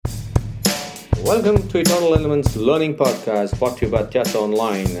Welcome to Eternal Elements Learning Podcast, brought to you by Atyasa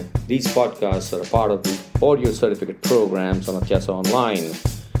Online. These podcasts are a part of the audio certificate programs on Atyasa Online.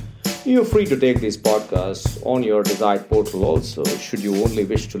 You're free to take these podcasts on your desired portal also, should you only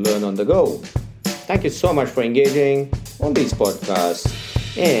wish to learn on the go. Thank you so much for engaging on these podcasts,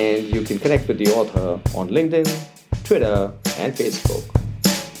 and you can connect with the author on LinkedIn, Twitter, and Facebook.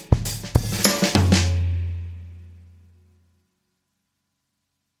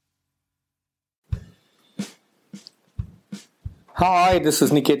 Hi, this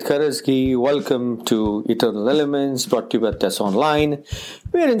is Niket Karasgi. Welcome to Eternal Elements, brought to you by Atyasa Online.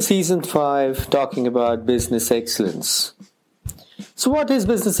 We're in Season 5 talking about business excellence. So what is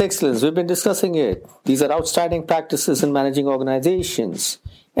business excellence? We've been discussing it. These are outstanding practices in managing organizations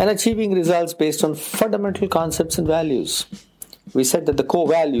and achieving results based on fundamental concepts and values. We said that the core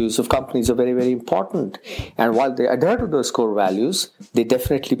values of companies are very, very important. And while they adhere to those core values, they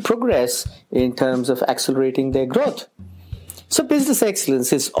definitely progress in terms of accelerating their growth. So business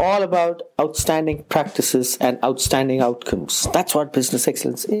excellence is all about outstanding practices and outstanding outcomes. That's what business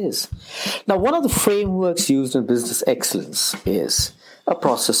excellence is. Now, one of the frameworks used in business excellence is a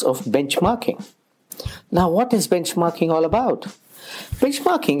process of benchmarking. Now, what is benchmarking all about?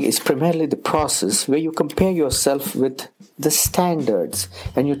 Benchmarking is primarily the process where you compare yourself with the standards,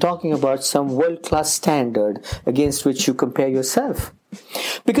 and you're talking about some world-class standard against which you compare yourself.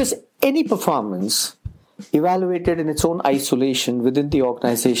 Because any performance evaluated in its own isolation within the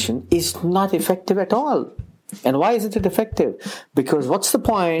organization is not effective at all. And why isn't it effective? Because what's the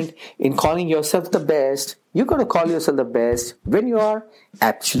point in calling yourself the best? You're going to call yourself the best when you are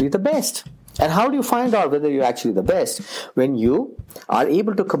actually the best. And how do you find out whether you're actually the best? When you are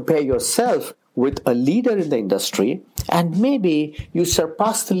able to compare yourself with a leader in the industry, and maybe you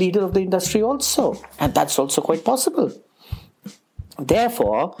surpass the leader of the industry also. And that's also quite possible.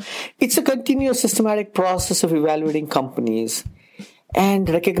 Therefore, it's a continuous systematic process of evaluating companies and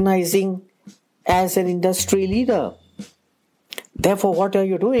recognizing as an industry leader. Therefore, what are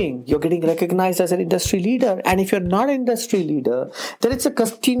you doing? You're getting recognized as an industry leader. And if you're not an industry leader, then it's a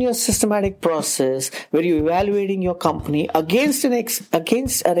continuous systematic process where you're evaluating your company against a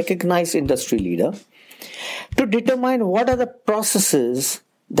recognized industry leader to determine what are the processes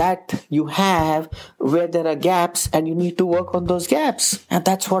that you have where there are gaps and you need to work on those gaps. And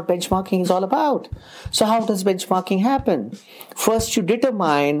that's what benchmarking is all about. So how does benchmarking happen? First, you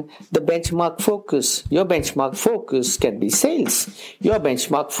determine the benchmark focus. Your benchmark focus can be sales. Your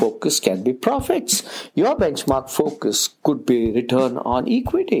benchmark focus can be profits. Your benchmark focus could be return on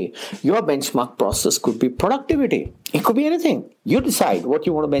equity. Your benchmark process could be productivity. It could be anything. You decide what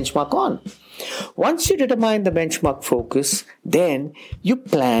you want to benchmark on. Once you determine the benchmark focus, then you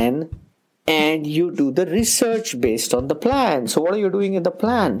plan and you do the research based on the plan. So what are you doing in the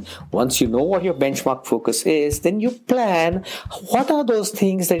plan? Once you know what your benchmark focus is, then you plan what are those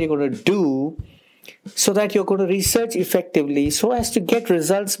things that you're going to do so that you're going to research effectively so as to get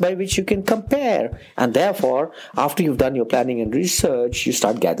results by which you can compare. And therefore, after you've done your planning and research, you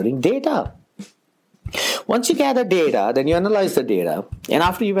start gathering data. Once you gather data, then you analyze the data. And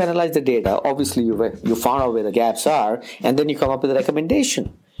after you've analyzed the data, obviously you found out where the gaps are, and then you come up with a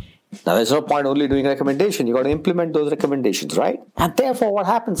recommendation. Now, there's no point only doing recommendation. You've got to implement those recommendations, right? And therefore, what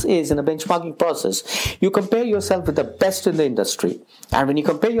happens is, in a benchmarking process, you compare yourself with the best in the industry. And when you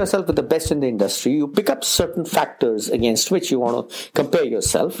compare yourself with the best in the industry, you pick up certain factors against which you want to compare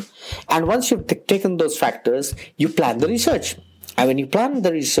yourself. And once you've taken those factors, you plan the research. And when you plan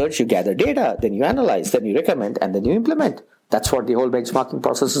the research, you gather data, then you analyze, then you recommend, and then you implement. That's what the whole benchmarking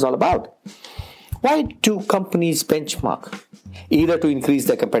process is all about. Why do companies benchmark? Either to increase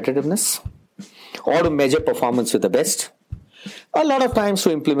their competitiveness or to measure performance with the best. A lot of times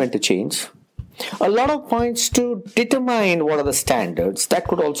to implement a change. A lot of points to determine what are the standards. That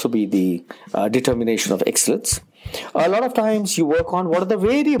could also be the determination of excellence. A lot of times you work on what are the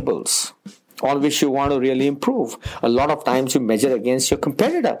variables on which you want to really improve. A lot of times you measure against your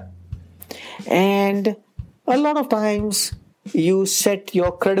competitor. And a lot of times you set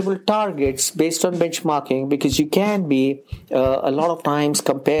your credible targets based on benchmarking, because you can be a lot of times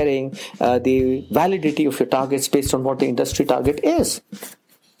comparing the validity of your targets based on what the industry target is.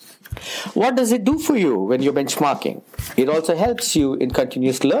 What does it do for you when you're benchmarking? It also helps you in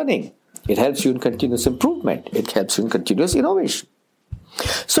continuous learning. It helps you in continuous improvement. It helps you in continuous innovation.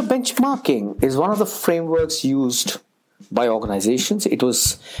 So benchmarking is one of the frameworks used by organizations. It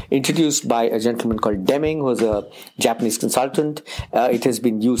was introduced by a gentleman called Deming, who was a Japanese consultant. It has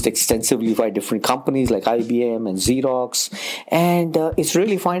been used extensively by different companies like IBM and Xerox, and it's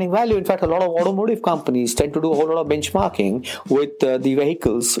really finding value. In fact, a lot of automotive companies tend to do a whole lot of benchmarking with the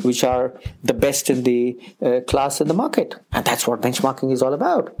vehicles which are the best in the class in the market. And that's what benchmarking is all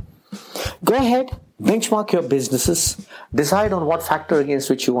about. Go ahead, benchmark your businesses, decide on what factor against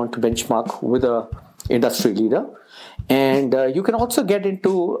which you want to benchmark with an industry leader. And you can also get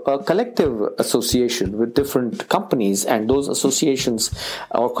into a collective association with different companies, and those associations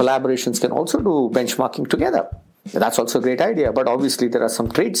or collaborations can also do benchmarking together. That's also a great idea, but obviously there are some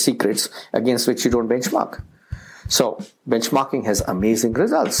trade secrets against which you don't benchmark. So benchmarking has amazing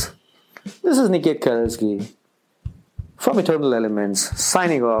results. This is Niket Karajagi from Eternal Elements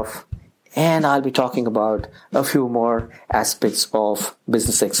signing off, and I'll be talking about a few more aspects of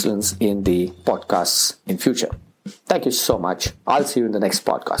business excellence in the podcasts in future. Thank you so much. I'll see you in the next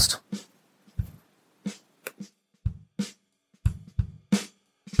podcast.